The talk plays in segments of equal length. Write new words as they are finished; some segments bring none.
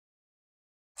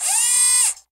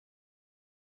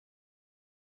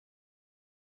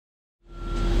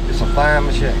fine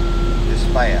machine. It's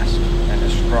fast and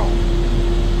it's strong.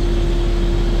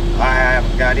 I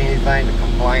haven't got anything to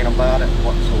complain about it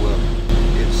whatsoever.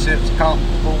 It sits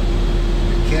comfortable.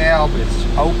 The cab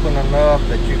is open enough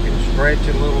that you can stretch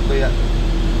it a little bit.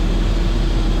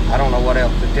 I don't know what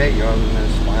else to tell you other than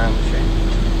it's a fine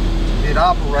machine. It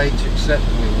operates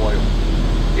exceptionally well.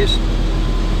 It's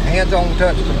hands-on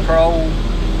touch control.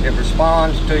 It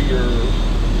responds to your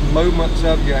movements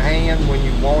of your hand when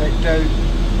you want it to.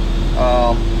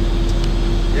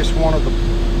 It's one of the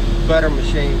better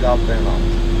machines I've been on,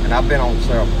 and I've been on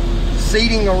several.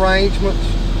 Seating arrangements,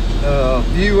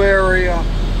 view area,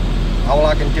 all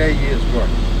I can tell you is great.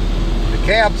 The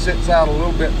cab sits out a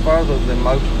little bit further than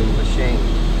most of the machines.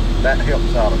 That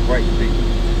helps out a great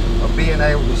deal of being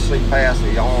able to see past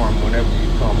the arm whenever you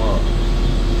come up,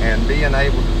 and being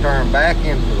able to turn back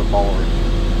into the barge.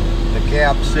 The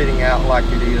cab sitting out like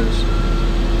it is,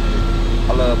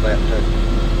 I love that too.